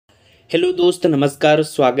Hello दोस्त, नमस्कार।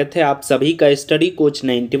 स्वागत है आप सभी का स्टडी कोच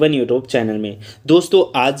 91 यूट्यूब चैनल में। दोस्तों,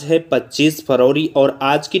 आज है 25 फरवरी और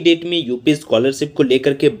आज की डेट में यूपी स्कॉलरशिप को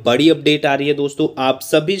लेकर के बड़ी अपडेट आ रही है। दोस्तों, आप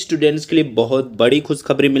सभी स्टूडेंट्स के लिए बहुत बड़ी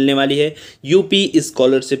खुशखबरी मिलने वाली है यूपी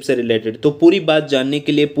स्कॉलरशिप से रिलेटेड। तो पूरी बात जानने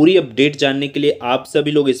के लिए, पूरी अपडेट जानने के लिए आप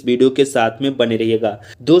सभी लोग इस वीडियो के साथ में बने रहिएगा।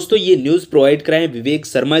 दोस्तों, ये न्यूज़ प्रोवाइड कराए विवेक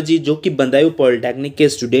शर्मा जी, जो कि बदायूं पॉलिटेक्निक के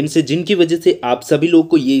स्टूडेंट्स है, जिनकी वजह से आप सभी लोग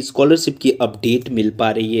को ये स्कॉलरशिप की अपडेट मिल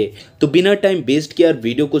पा रही है। तो बिना टाइम वेस्ट किए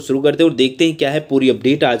वीडियो को शुरू करते हैं और देखते हैं क्या है पूरी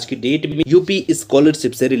अपडेट आज की डेट में यूपी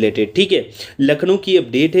स्कॉलरशिप से रिलेटेड। ठीक है, लखनऊ की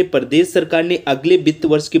अपडेट है। प्रदेश सरकार ने अगले वित्त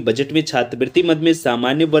वर्ष के बजट में छात्रवृत्ति मद में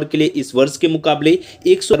सामान्य वर्ग के लिए इस वर्ष के मुकाबले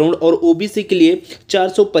 100 करोड़ और ओबीसी के लिए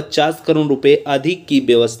 450 करोड़ रुपए अधिक की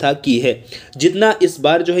व्यवस्था की है। जितना इस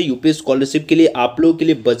बार जो है यूपी स्कॉलरशिप के लिए आप लोगों के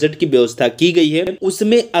लिए बजट की व्यवस्था की गई है,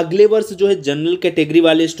 उसमें अगले वर्ष जो है जनरल कैटेगरी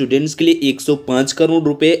वाले स्टूडेंट्स के लिए 105 करोड़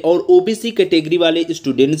रुपए और ओबीसी कैटेगरी वाले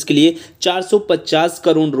स्टूडेंट्स के लिए 450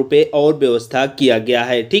 करोड़ रुपए और व्यवस्था किया गया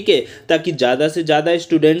है। ठीक है, ताकि ज्यादा से ज्यादा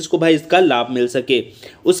स्टूडेंट्स को भाई इसका लाभ मिल सके।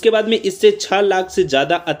 उसके बाद में इससे 6 लाख से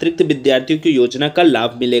ज्यादा अतिरिक्त विद्यार्थियों की योजना का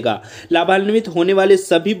लाभ मिलेगा। लाभान्वित होने वाले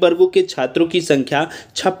सभी वर्गों के छात्रों की संख्या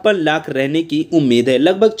 56 लाख रहने की उम्मीद है।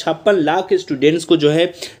 लगभग 56 लाख स्टूडेंट्स को जो है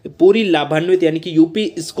पूरी लाभान्वित यानी कि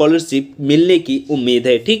यूपी स्कॉलरशिप मिलने की उम्मीद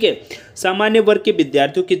है। ठीक है, सामान्य वर्ग के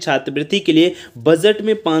विद्यार्थियों की छात्रवृत्ति के लिए बजट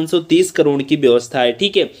में 530 करोड़ की व्यवस्था है।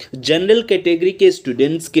 ठीक है, जनरल कैटेगरी के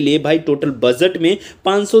स्टूडेंट्स के लिए भाई टोटल बजट में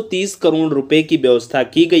 530 करोड़ रुपए की व्यवस्था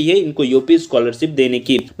की गई है इनको यूपी स्कॉलरशिप देने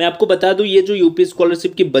की। मैं आपको बता दूं, ये जो यूपी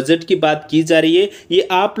स्कॉलरशिप की बजट की बात की जा रही है, ये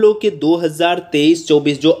आप लोग के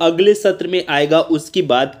 2023-24 जो अगले सत्र में आएगा उसकी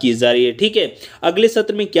बात की जा रही है। ठीक है, अगले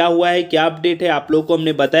सत्र में क्या हुआ है, क्या अपडेट है, आप लोगों को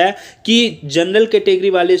हमने बताया कि जनरल कैटेगरी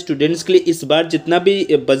वाले स्टूडेंट्स के लिए इस बार जितना भी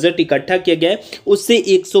बजट इकट्ठा किया गया है उससे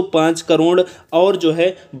 105 करोड़ और जो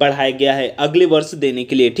है बढ़ाया गया है अगले वर्ष देने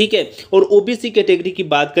के लिए। ठीक है, और ओबीसी कैटेगरी की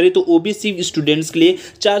बात करें तो ओबीसी स्टूडेंट्स के लिए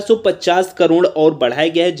 450 करोड़ और बढ़ाया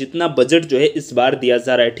गया है, जितना बजट जो है इस बार दिया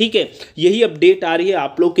जा रहा है। ठीक है, यही अपडेट आ रही है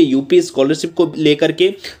आप लोग के यूपी स्कॉलरशिप को लेकर के।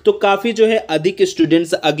 तो काफी जो है अधिक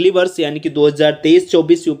स्टूडेंट्स अगले वर्ष यानी कि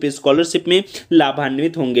 2023-24 यूपी स्कॉलरशिप में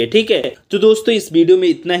लाभान्वित होंगे। ठीक है, तो दोस्तों इस वीडियो में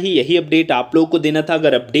इतना ही, यही अपडेट आप लोगों को देना था।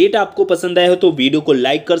 अगर अपडेट आपको पसंद आया हो तो वीडियो को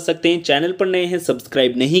लाइक कर सकते हैं, चैनल पर नए हैं,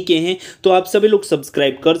 सब्सक्राइब नहीं किए हैं तो आप सभी लोग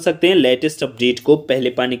सब्सक्राइब कर सकते हैं लेटेस्ट अपडेट को पहले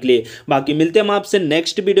पाने के लिए। बाकी मिलते हैं हम आपसे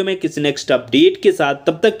नेक्स्ट वीडियो में किसी नेक्स्ट अपडेट के साथ।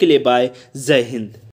 तब तक के लिए बाय, जय हिंद।